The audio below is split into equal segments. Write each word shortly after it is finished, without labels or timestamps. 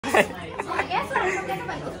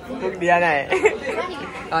Book dia naik.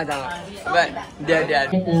 Oh, tak. But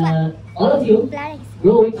dia. All of you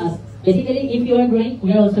grow with us. Basically, if you are growing,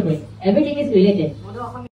 we are also growing. Everything is related.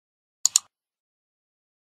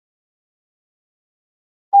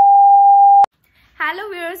 Hello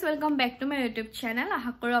viewers, welcome back to my YouTube channel.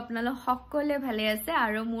 আশা কৰো আপোনালোক সকলোৱে ভালে আছে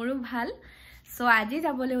আৰু মোৰো ভাল। So আজি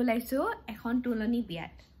যাবলৈ ওলাইছো এখন তুলনি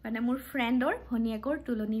বিয়াত। মানে মোৰ ফ্ৰেণ্ডৰ ভনিয়েকৰ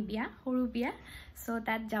তুলনি বিয়া, সৰু বিয়া। সো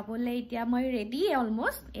তাত যাবলৈ এতিয়া মই ৰেডি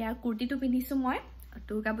অলমোস্ট। এয়া কুৰ্তিটো পিন্ধিছো মই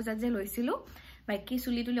দুৰ্গা পূজাত যে লৈছিলো। বাকি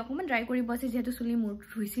চুলিটো অকমান ড্ৰাই কৰিব আছে যেহেতু চুলি মোৰ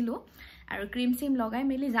ধুইছিলো আৰু ক্ৰীম সিম লগাই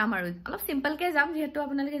মেলি যাম আৰু অলপ সিম্পল কে যাম যেহেতু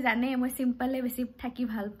আপোনালোকে জানে মই সিম্পলে বেছি থাকি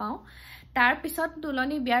ভাল পাওঁ। তাৰ পিছত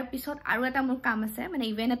তুলনি বিয়াৰ পিছত আৰু এটা মোৰ কাম আছে মানে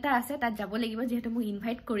ইভেন্ট এটা আছে তাত যাব লাগিব যেহেতু মোক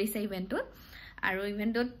ইনভাইট কৰিছে ইভেন্টত আৰু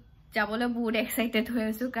ইভেন্টত যাবলৈ বহুত এক্সাইটেড হৈ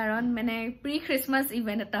আছো কাৰণ মানে প্ৰি ক্ৰিসমাস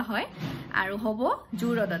ইভেন্ট এটা হয় আৰু হ'ব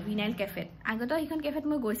জুৰডত ভিনাইল কেফেত আগতে এইখন কেফেত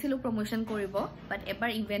মই গৈছিলো প্ৰমোশন কৰিব বাট এবাৰ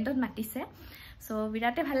ইভেন্টত মাতিছে সো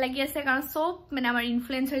বিৰাতে ভাল লাগি আছে কাৰণ সব মানে আমাৰ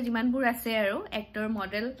ইনফ্লুয়েন্সাৰ যিমানবোৰ আছে আৰু এক্টৰ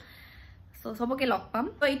মডেল সো সবকে লগ পাম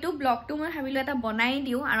তো এইটো ব্লগটো মই ভাবিলো এটা বনাই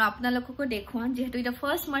দিও আৰু আপোনালোককো দেখুৱাম যেহেতু এটা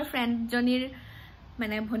ফাৰ্স্ট মই ফ্ৰেণ্ড জনীৰ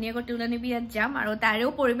মানে ভনিয়েকৰ তুলনি বিয়াত যাম আৰু তাৰেও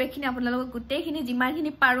পৰিবেশখিনি আপোনালোকক গুটেইখিনি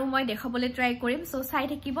যিমানখিনি পাৰো মই দেখাবলৈ ট্ৰাই কৰিম সো চাই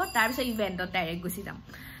থাকিব তাৰ পিছত ইভেন্টত ডাইৰেক্ট গুচি যাম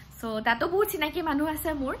সো তাতো বহুত চিনাকি মানুহ আছে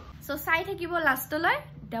মোৰ সো চাই থাকিব লাষ্টলৈ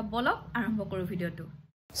এতিয়া বলক আৰম্ভ কৰো ভিডিওটো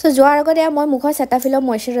সো যোৱাৰ আগতে মই মুখৰ সেটাফিলৰ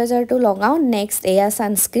ময়শ্চাৰাইজাৰটো লগাও নেক্সট এয়া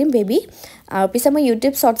সানস্ক্ৰীন বেবি আৰু পিছে মই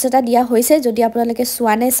ইউটিউব শৰ্টছ এটা দিয়া হৈছে যদি আপোনালোকে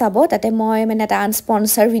সোৱানে চাব তাতে মই মানে এটা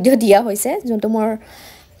আনস্পন্সৰ ভিডিও দিয়া হৈছে যোনটো মোৰ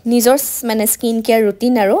নিজৰ মানে স্কিন কেয়াৰ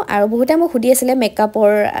ৰুটিন আৰু বহুতে মোক সুধি আছিল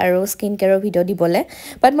মেকআপৰ আৰু স্কিন কেয়াৰৰ ভিডিও দিবলে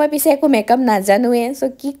বাট মই পিছে একো মেকআপ নাজানোৱে সো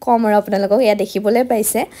কি কম আৰু আপোনালোকক ইয়া দেখিবলৈ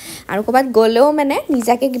পাইছে আৰু কবাত গলেও মানে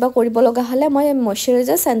নিজাকে কিবা কৰিব লগা হলে মই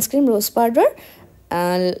ময়শ্চাৰাইজাৰ সানস্ক্ৰীন ৰ'জ পাউডাৰ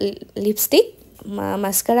লিপষ্টিক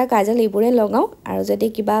মাস্কাৰা কাজল এইবোৰে লগাও আৰু যদি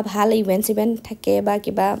কিবা ভাল ইভেন্ট থাকে বা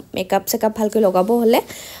কিবা মেকআপ চেকআপ ভালকৈ লগাব হলে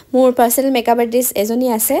মোৰ পাৰ্সোনাল মেকআপ আৰ্টিষ্ট এজনী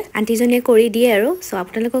আছে আন্টিজনীয়ে কৰি দিয়ে আৰু সো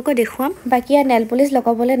আপোনালোককো দেখুৱাম বাকি নেল পলিশ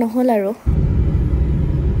লগাবলে নহল আৰু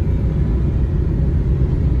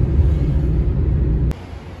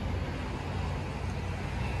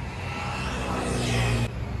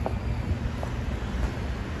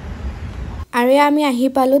আৰু আমি আহি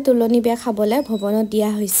পালো তুলনি বিয়া খাবলে ভৱনত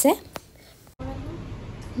দিয়া হৈছে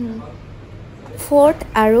 4th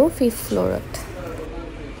আৰু 5th ফ্লোৰত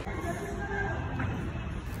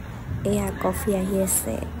এয়া কফি আহি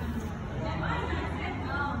আছে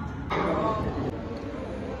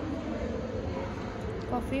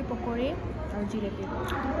কফি পকৰি আৰু জিলেপি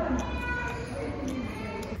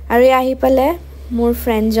আৰু আহি পালে মোৰ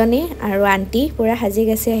ফ্ৰেণ্ডজনী আৰু আন্টি পুৰা হাজি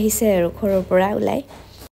গাছি আহিছে আৰু ঘৰৰ পৰা ওলাই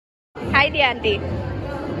হাই দিয়া আন্টি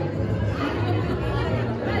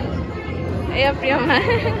এয়া প্ৰিয়মা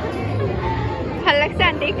ভাল লাগছে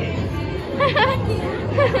আন্টিক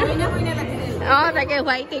তাকে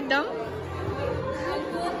হোৱাইট একদম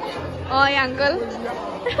আংকল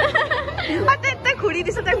তই ঘূৰি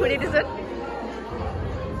দিছ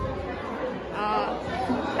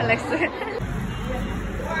ভাল লাগছে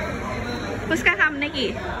ফুচকা খাম নেকি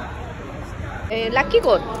লাকি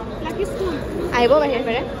ক'ত আহিব বাহিৰে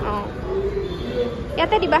বাহিৰে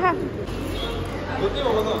ইয়াতে দিবা হা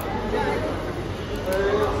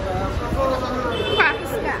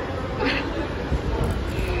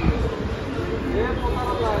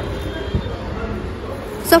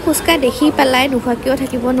সো ফুচকা দেখি পেলাই নোখোৱাকেও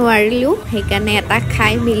থাকিব নোৱাৰিলোঁ সেইকাৰণে এটা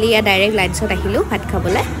খাই মিলি ডাইৰেক্ট লাঞ্চত আহিলোঁ ভাত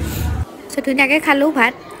খাবলৈ সো ধুনীয়াকৈ খালোঁ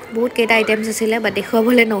ভাত বহুত কেইটা আইটেমছ আছিলে বা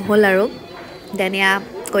দেখুৱাবলৈ নহ'ল আৰু দেন এয়া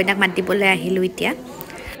কইনাক মাতিবলৈ আহিলোঁ এতিয়া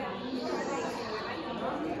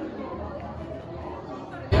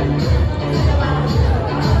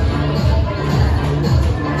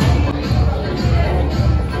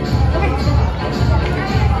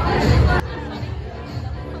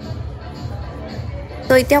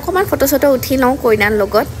তো এতিয়া অকমান ফটো চটো উঠি লওঁ কইনাৰ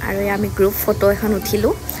লগত আৰু আমি গ্ৰুপ ফটো এখন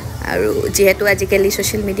উঠিলোঁ আৰু যেহেতু আজিকালি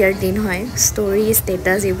সোশ্যাল মিডিয়াৰ দিন হয় ষ্টৰি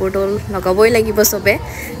ষ্টেটাছ এইবোৰতো লগাবই লাগিব চবে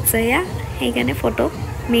সো এয়া সেইকাৰণে ফটো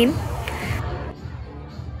মেইন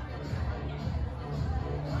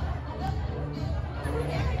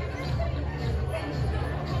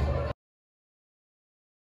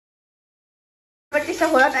আৰ্টিষ্ট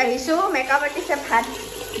ঘৰত আহিছোঁ মেকআপ আৰ্টিষ্টে ভাত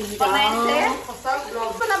বনাইছে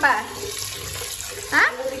বনাবা হা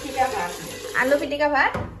আলু পিটিকা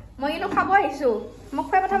ভাত মই কিন্তু খাব আহিছোঁ মোক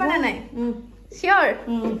খুৱাই পঠাবা নাই চিয়'ৰ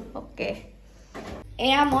অ'কে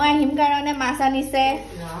এয়া মই আহিম কাৰণে মাছ আনিছে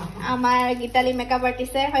আমাৰ গীতালি মেকআপ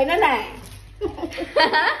আৰ্টিষ্টে হয় না নাই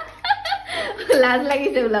লাজ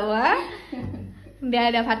লাগিছে ওলাব হা দিয়া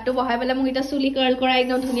দিয়া ভাতটো বহাই পেলাই মোক এটা চুলি কাৰ্ল কৰাই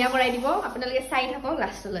একদম ধুনীয়া কৰাই দিব আপোনালোকে চাই থাকক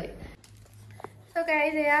লাষ্টলৈ সো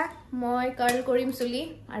গাইজ এয়া মই কাৰ্ল কৰিম চুলি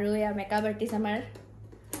আৰু এয়া মেকআপ আৰ্টিষ্ট আমাৰ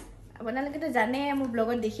আপোনালোকেতো জানে মোৰ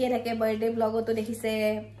ব্লগত দেখিয়ে থাকে বাৰ্থডে ব্লগতো দেখিছে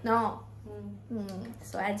ন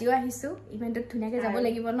সো আজিও আহিছো ইভেন্টত ধুনীয়াকৈ যাব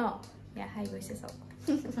লাগিব ন ইয়া হাই গৈছে চব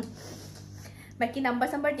বাকি নাম্বাৰ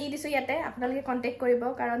চাম্বাৰ দি দিছো ইয়াতে আপোনালোকে কন্টেক্ট কৰিব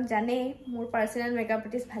কাৰণ জানে মোৰ পাৰ্সোনাল মেকআপ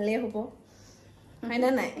আৰ্টিষ্ট ভালে হ'ব হয় না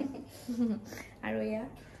নাই আৰু ইয়া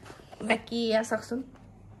বাকি ইয়া চাকচোন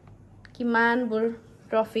কিমান বোৰ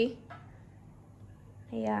ট্ৰফি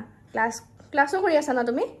ইয়া ক্লাছো কৰি আছা না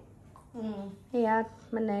তুমি ইয়া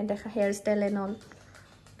মানে দেখা হেয়াৰ ষ্টাইল এণ্ড অল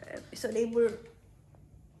তাৰপিছত এইবোৰ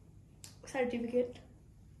চাৰ্টিফিকেট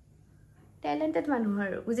টেলেণ্টেড মানুহ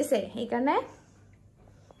আৰু বুজিছে সেইকাৰণে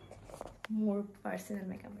মোৰ পাৰ্সোনাল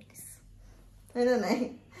মেকআপ আৰ্টিষ্ট হয় না নাই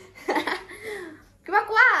কিবা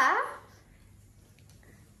কোৱা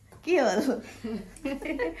কি হ'ল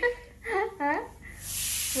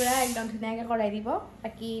পুৰা একদম ধুনীয়াকৈ কৰাই দিব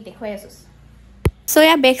বাকি দেখুৱাই আছো সো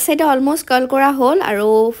ইয়া বেক সাইডে অলমোস্ট কাৰ্ল কৰা হ'ল আৰু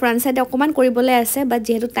ফ্ৰণ্ট সাইডে অকমান কৰিবলৈ আছে বাট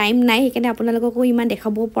যেহেতু টাইম নাই সেইকাৰণে আপোনালোককো ইমান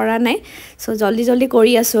দেখাব পৰা নাই সো জলদি জলদি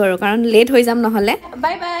কৰি আছো আৰু কাৰণ লেট হৈ যাম নহলে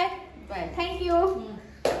bye bye thank U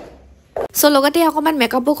so লগতে অকমান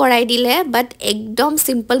মেকআপো কৰাই দিলে বাট একদম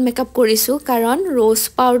সিম্পল মেকআপ কৰিছো কাৰণ ৰ'জ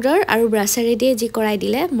পাউডাৰ আৰু ব্ৰাছাৰে দিয়ে যি কৰাই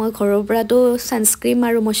দিলে মই ঘৰৰ পৰাটো সানস্ক্ৰীম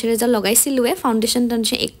আৰু ময়শ্চাৰাইজাৰ লগাইছিলোৱে ফাউণ্ডেশ্যন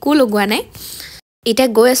টনশ্যন একো লগোৱা নাই এটা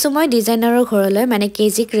গৈ আছো মই ডিজাইনাৰৰ ঘৰলৈ মানে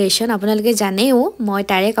কেজি ক্ৰিয়েশ্যন আপোনালোকে জানেও মই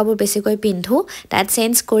তাৰে কাপোৰ বেছিকৈ পিন্ধো তাত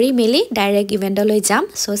চেঞ্জ কৰি মেলি ডাইৰেক্ট ইভেন্টলৈ যাম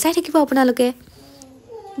সো চাই থাকিব আপোনালোকে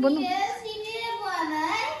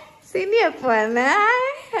চিনিয়ে পোৱা নাই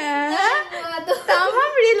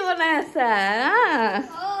তামাম ৰিল বনাই আছা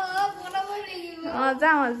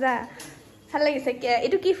মজা মজা ভাল লাগিছে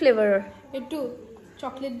এইটো কি ফ্লেভাৰৰ এইটো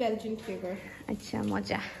চকলেট বেলজিয়ান ফ্লেভাৰ আচ্ছা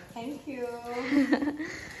মজা থ্যাংক ইউ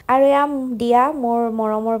আৰু এয়া দিয়া মোৰ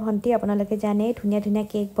মৰমৰ ভণ্টি আপোনালোকে জানে ধুনীয়া ধুনীয়া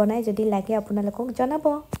কেক বনাই যদি লাগে আপোনালোকক জনাব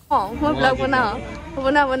মই ব্লগ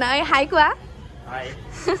বনাও হাই কোৱা হাই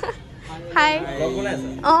Hi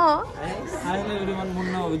everyone, my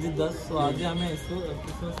name is Vijit Das. So today we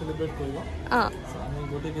are celebrate koribo. আমি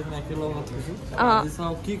গোটে কেনে একেলগ আছো সো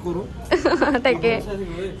কি কৰো তাকে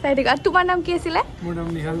চাই দিক তোমাৰ নাম কি আছিল মোৰ নাম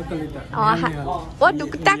নিহাল কলিতা ও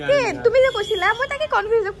তাকে তুমি যে কৈছিলা মই তাকে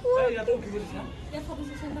কনফিউজ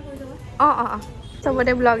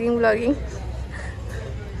সবতে ব্লগিং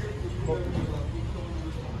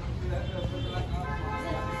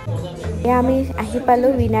এয়া আমি আহি পালো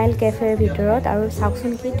ভিনাইল কেফেৰ ভিতৰত আৰু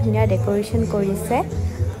চাওকচোন কি ধুনীয়া ডেকোৰেশ্যন কৰিছে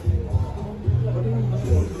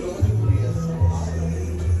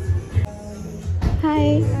হাই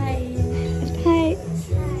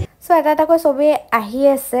সো এটাকৈ চবে আহি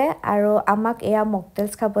আছে আৰু আমাক এয়া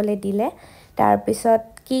মকটেলছ খাবলৈ দিলে তাৰপিছত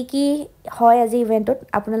কি কি হয় আজি ইভেন্টত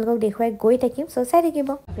আপোনালোকক দেখুৱাই গৈ থাকিম সো চাই থাকিব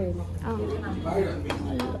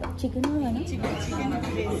চিকেন হয় না চিকেন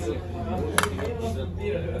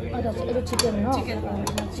এটা chicken no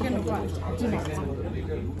chicken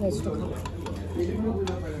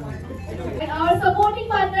Our supporting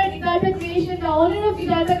partner, Gitarta Creation, the owner of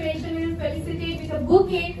Gitarta Creation, will felicitate with a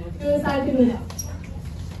bouquet to Saltimina.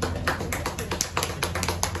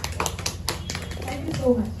 Thank you so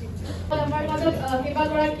much. Our mother,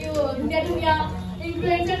 Dunia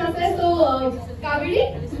influencer, so Kaveri,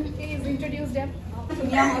 please introduce them.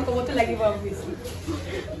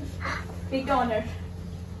 Big honor.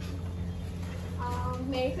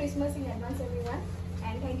 Merry Christmas in advance, everyone.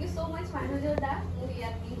 And thank you so much, Manager Da, who we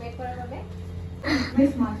are invite for our event.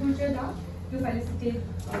 Miss Manager Da, to felicitate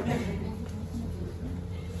our president.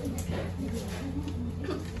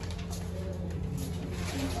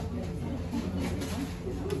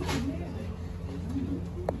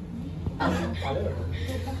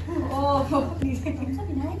 Oh, please.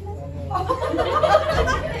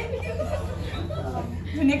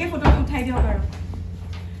 ধুনীয়াকৈ photo উঠাই দিয়ক আৰু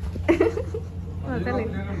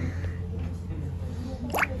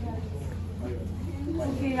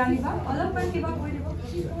অলপমান কিবা কৈ দিব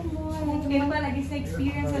কেনেকুৱা লাগিছে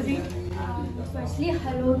এক্সপিৰিয়েঞ্চ আজি ফাৰ্ষ্টলি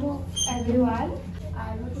হেল্ল' টু এভৰিৱান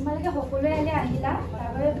আৰু তোমালোকে সকলোৱে ইয়ালৈ আহিলা তাৰ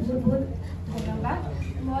বাবে বহুত বহুত ধন্যবাদ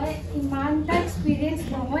মই ইমানটা এক্সপিৰিয়েঞ্চ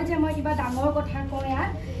নহয় যে মই কিবা ডাঙৰ কথা কওঁ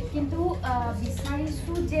ইয়াত কিন্তু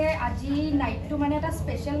বিচাৰিছোঁ যে আজি নাইটটো মানে এটা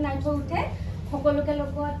স্পেচিয়েল নাইট হৈ উঠে সকলোকে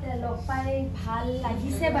লগত লগ পাই ভাল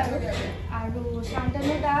লাগিছে বাৰু আৰু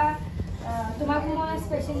শান্তনু দা তোমাক মই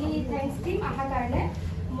স্পেচিয়েলি থেংকছ দিম অহাৰ কাৰণে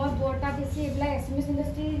মই বৰটা বেছি এইবিলাক এছামিছ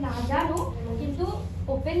ইণ্ডাষ্ট্ৰী নাজানো কিন্তু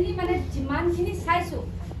অপেনলি মানে যিমানখিনি চাইছোঁ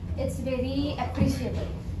ইটছ ভেৰি এপ্ৰিচিয়েবল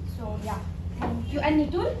চ' ইয়া থেংক ইউ এণ্ড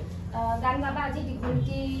নিতুল গান গাবা আজি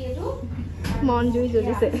দীঘলটি এইটো মন জুই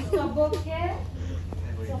জ্বলিছে চবকে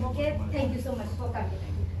So okay, thank you so much for coming.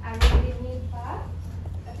 And we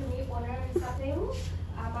to me honor Satehu,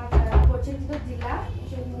 opportunity Jilla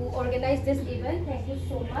to organize this event. Thank you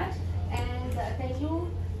so much, and thank you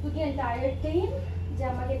to the entire team.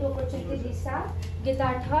 Jamake to opportunity Lisa,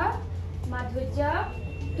 Gitartha, Madhurya,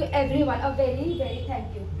 to everyone. A very thank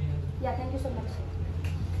you. Yeah, thank you so much.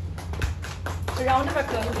 A round of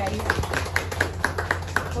applause, guys.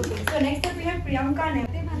 Okay, so next up we have Priyanka.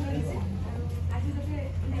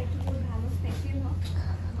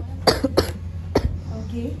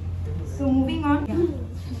 Okay, so moving on.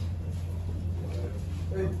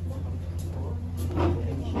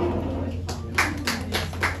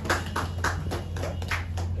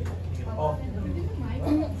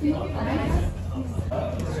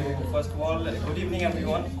 First of all, good evening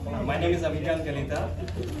everyone. My name is Abhijan Kalita,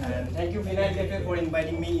 and thank you Vinyl Cafe for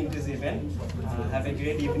inviting me in this event. Have a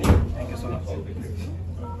great evening. Thank you so much.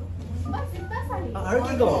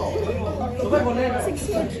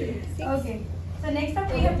 Okay, so next up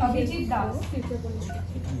we have Abhijit Das.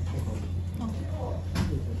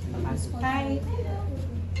 Hi.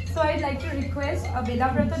 So I'd like to request Veda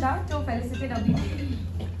Brata to felicitate Abhijit.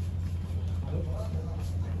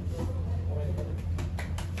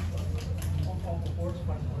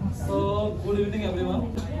 So good evening everyone.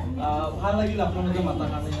 ভাল লাগিল আপোনালোকে মাতা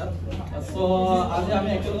কাৰণে ইয়াত। So আজি আমি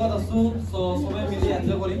একেলগত আছো, so সবে মিলি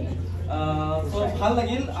এনজয় কৰিম। So ভাল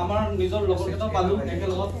লাগিল, আমাৰ নিজৰ লগৰকেইটা পালো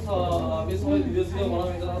একেলগত, আমি সবে ভিডিঅ' চিডিঅ' বনাম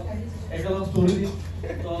একেলগত ষ্টৰি দিম।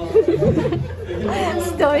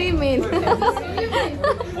 ষ্টৰি মেইন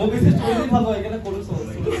মই বেছি ষ্টৰি ভাল হয় একেলগে কৰোঁ সব।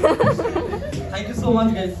 Thank you so much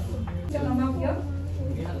guys.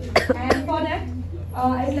 And for that,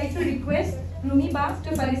 I'd like to request Rumi Bas to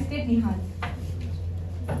felicitate Nihal.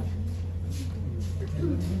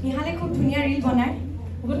 Nihal खूब धुनिया रील बनाए,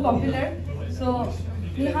 बहुत popular. So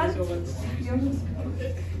Nihal,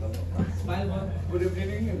 good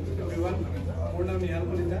evening everyone. My name is Nihal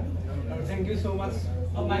Kolita. Thank you so much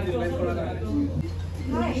for my invite for that.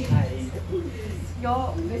 hi. Your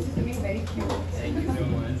face is looking very cute. Thank you so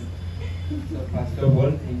much. So first of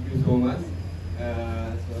all, thank you so much.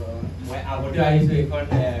 So মই আগতে আহিছো এখন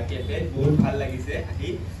cafe, বহুত ভাল লাগিছে আহি।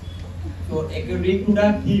 তো একেবাৰে পুৰা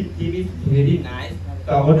থিম ইজ ভেৰি নাইস। তো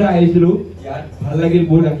আগতে আহিছিলো, ইয়াত ভাল লাগিল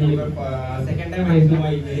বহুত আহি। এবাৰ সেকেন্ড টাইম আহিছো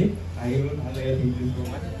মই ইনে, আহি বহুত ভাল লাগিল। Thank U so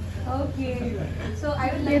mass. Okay. So I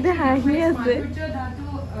would like to request Madhurya Da to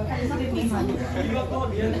felicitate Nihal.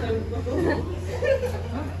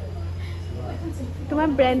 তোমাৰ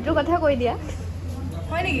ব্ৰেণ্ডটোৰ কথা কৈ দিয়া।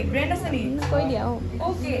 হয় নেকি? ব্ৰ্যান্ড আছে নেকি? কৈ দিয়া।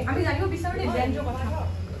 ওকে, আমি জানিব বিচাৰো নি ব্ৰ্যান্ডৰ কথা।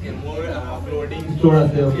 মোৰ ক্লোথিং ষ্ট'ৰ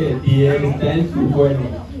আছে, ওকে, DM Style 2.0।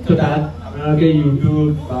 সো তাত আপোনালোকে ইউটিউব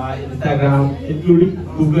বা ইনষ্টাগ্ৰাম ইনক্লুডিং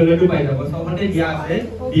গুগলতো পাই যাব, সবতে দিয়া আছে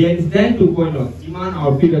DM Style 2.0। কিমান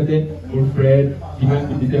আউটফিট আছে, মোৰ ফ্ৰেণ্ড যিমান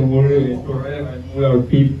দিছে মোৰ ষ্ট'ৰৰে মোৰ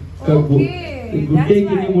আউটফিট সব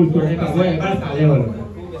গোটেইখিনি মোৰ ষ্ট'ৰতে পাব, এবাৰ চালে হ'ল।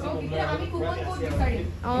 আমি কুপন কোড বিচাৰিম।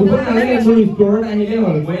 কুপন নালাগে, মোৰ ষ্ট'ৰত আহিলে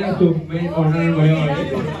হ'ল। মই আছো, মই অনাৰ মই হয়।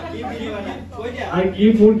 আর কি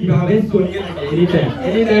ফুড কিভাবে চলিয়ে থাকে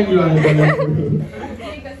এনি টাইম ইউ আর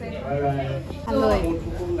ঠিক আছে। Hello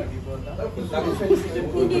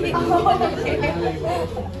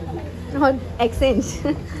exchange.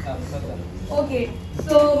 Okay,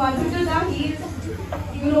 so Madhurya Da, he is,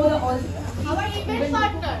 you know, our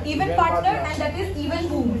event partner, and that is Even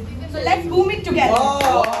Boom. So let's boom it together.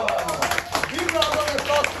 Big round of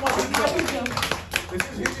applause to Madhurya. This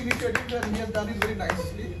is his initiative and he has done it very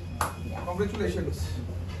nicely. Congratulations.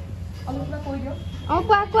 Oh,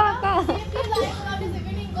 qua.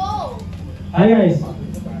 Hi guys.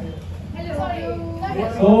 Hello.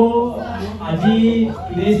 So, Aji,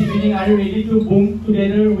 today's evening, are you ready to boom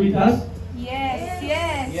together with us? Yes.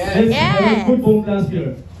 Let's have a good boom blast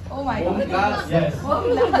here. Oh my God. Yes.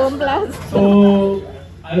 Boom blast. So,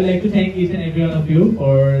 I would like to thank each and every one of you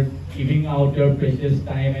for giving out your precious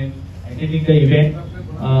time and attending the event.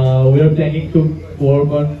 We are planning to work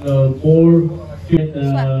on more.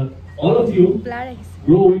 All of you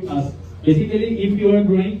grow with us. Basically, if you are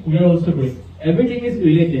growing, we are also growing. Everything is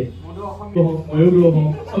related.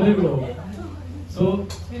 So,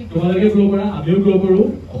 তোমালোকে grow কৰা, আমিও grow কৰো,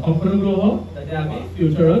 অসমখনো grow হওক, যাতে আমি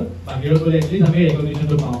ফিউচাৰত বাহিৰত গ'লে এটলিষ্ট আমি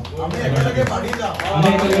ৰেকগনিশ্যনটো পাওঁ। আমি একেলগে বাঢ়ি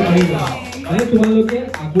যাওঁ। মানে তোমালোকে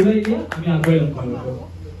আগুৱাই দিয়া, আমি আগুৱাই ল'ম তোমালোকক।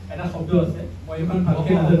 এটা শব্দ আছে, মই ইমান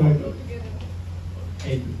ভালকৈ নাজানো হয়তো।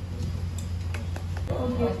 এইটো।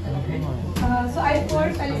 So I for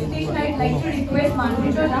felicitation, I'd like to request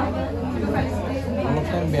Madhurya Da to felicitate me.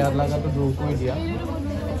 বেয়া লাগাটো দূৰ কৰি দিয়া।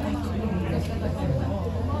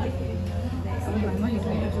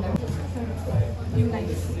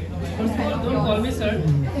 Don't call me sir.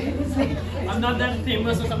 I'm not that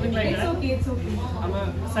famous or something like that. It's okay. I'm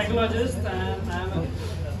a psychologist and I'm a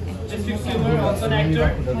district swimmer, also an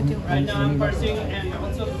actor. Right now I'm pursuing and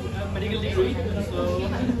also a medical degree. So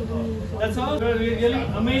that's all. We're really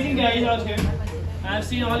amazing guys out here. I've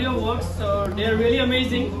seen all your works, so they're really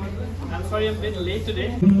amazing. I'm sorry I'm a bit late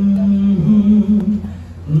today.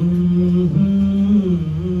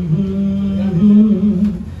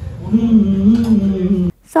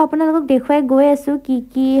 So আপোনালোকক দেখুৱাই গৈ আছোঁ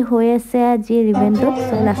কি হৈ আছে আজিৰ ইভেণ্টত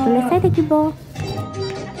so লাষ্টলৈ চাই থাকিব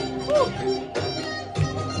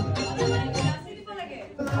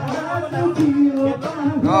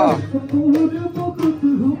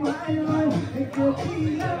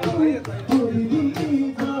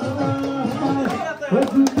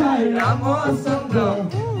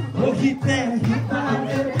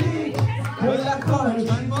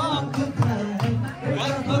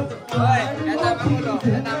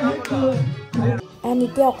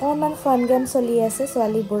এতিয়া অকণমান ফান গেম চলি আছে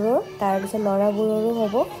ছোৱালীবোৰৰ তাৰপিছত ল'ৰাবোৰৰো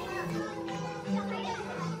হ'ব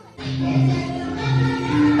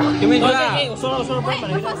তুমি যোৱা ওচৰৰ পৰা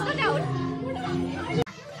মাৰি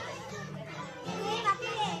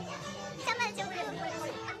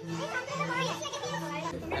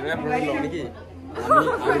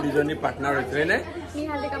আমি দুজনী পাৰ্টনাৰ হৈছোঁ নে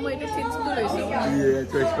নিহালেকা মই এইটো চিপছটো লৈছোঁ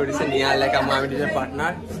চইচ কৰিছে নিহালেকা মই আমি দুজন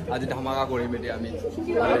পাৰ্টনাৰ আজি ধামাকা কৰিম এতিয়া আমি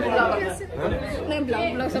ব্লগ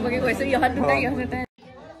চবকে কৈছোঁ ইহঁত দুটা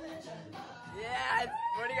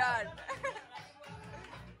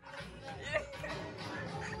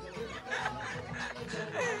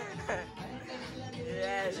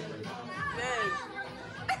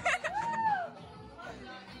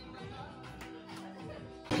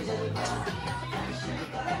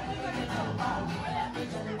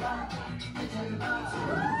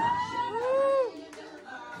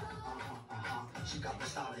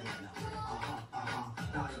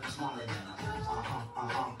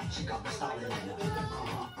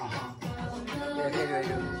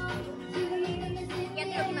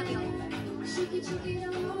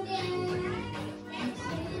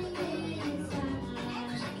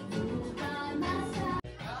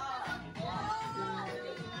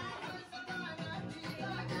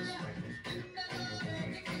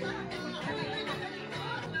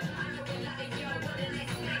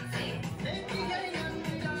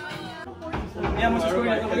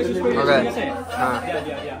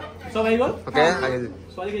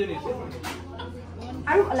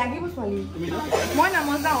আৰু লাগিব ছোৱালী মই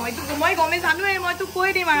নামজাও এইটো মই গমে জানো মই তো কৈ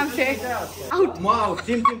দিম আৰামছে আউট মই আউট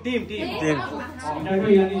টিম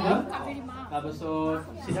তাৰপিছত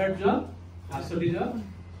সিদ্ধাৰ্থ যোৱা আছলি যোৱা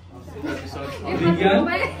তাৰপিছত বিজ্ঞান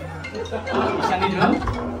ইশানী যোৱা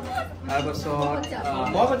তাৰপিছত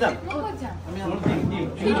মই যাম আমি আমাৰ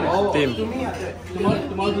টিম তোমাৰ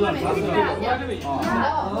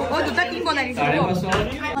দুটা টিম বনাই দিছো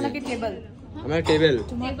আমাকে টেবল আমাৰ টেবল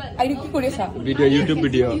আইডি কি কৰি আছা ভিডিও ইউটিউব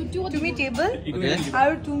ভিডিও তুমি টেবল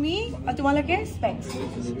আৰু তুমি তোমালকে স্পেক্স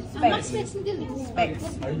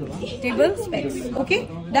টেবল স্পেক্স ওকে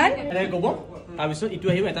ডান এনে ক'ব তাৰপিছত ইটো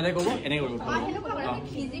আহিব এটালে ক'ব এনে কৰিব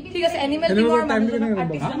ঠিক আছে এনিমেল টিমৰ টাইমটো কেনে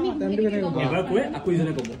ক'ব এবাৰ কৈ আকৌ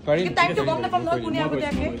ইজনে ক'ব পাৰিম টাইমটো গম নাপাম নহয় কোনে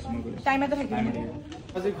আগতীয়াকে টাইম এটা থাকিব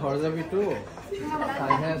আজি ঘৰ যাবি তো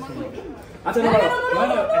চাইহে আছে আচ্ছা এটা লাগে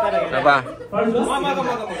ৰবা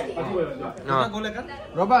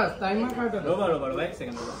ৰবা টাইমাৰ কাট ৰবা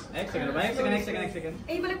এক সেকেন্ড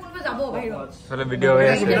এই বলে কোনবা যাব বাহিৰত চলে ভিডিও হৈ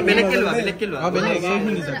আছে বেলেগ কে লোৱা বেলেগ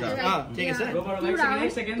এইখিনি জায়গা ঠিক আছে ৰবা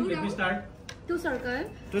এক second let me start two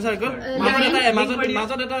circle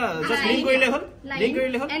মাজত এটা জাস্ট লিংক কৰিলে হ'ল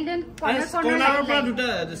and then কৰ্নাৰৰ পৰা দুটা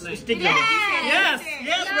ষ্টিক লাগে yes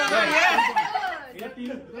brother yes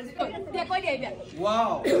দেখো দিয়া দিয়া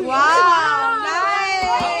wow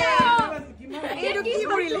নাইস এইটো কি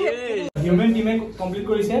কৰিলে হিউম্যান টিমে কমপ্লিট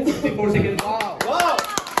কৰিছে 54 সেকেন্ড wow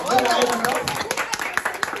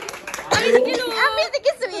আমি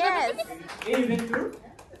দেখিছো yes এই ইভেন্টৰ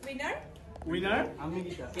winner আমি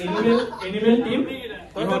কিটা এনিমেল টিম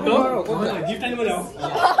ইহতো গিফট আনিব যাও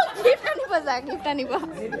গিফট আনিব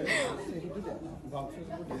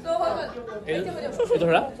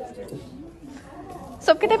ধৰা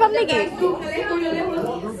সব কেটে পাম নেকি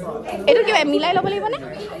এটো কি মিলাই লব লাগিব নে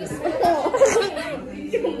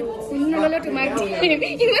নহলে তোমাক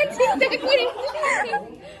ইমান চিন্তা কৰি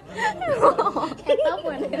এটা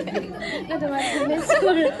পনে না তোমাক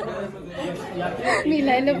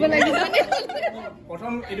মিলাই লব লাগিব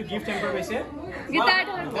প্ৰথম এটো গিফট টেম্পাৰ পাইছে গিটাৰ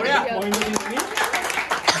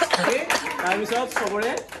তাৰপিছত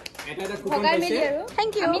সবৰে এটা কুপন পাইছে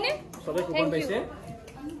থ্যাংক ইউ সবে কুপন পাইছে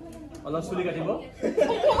অলপ চুলি কাটিব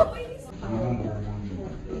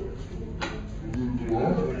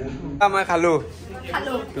মই খালো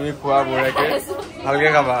তুমি খোৱা বঢ়াকে ভালকে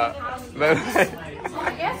খাবা বাই বাই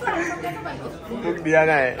মোক দিয়া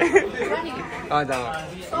নাই যাওঁ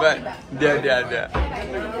বাই দিয়া দিয়া দিয়া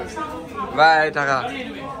বাই থাকা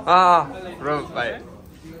বাই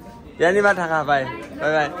ইয়ানিবা থাকা বাই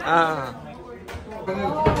বাই বাই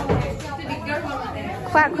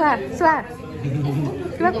খোৱা খোৱা চোৱা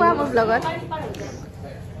কিবা কোৱা মোৰ ব্লগত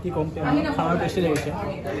কি কম খানাৰ টেষ্টি লাগিছে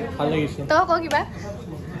ভাল লাগিছে তই ক কিবা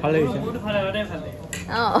ভাল লাগিছে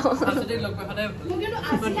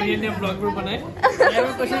ব্লগবোৰ বনাই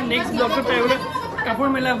কৈছে নেক্সট ব্লগটো তাই বোলে কাপোৰ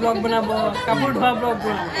মেলা ব্লগ বনাব কাপোৰ ধোৱা ব্লগ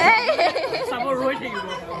বনাব চাব ৰৈ থাকিব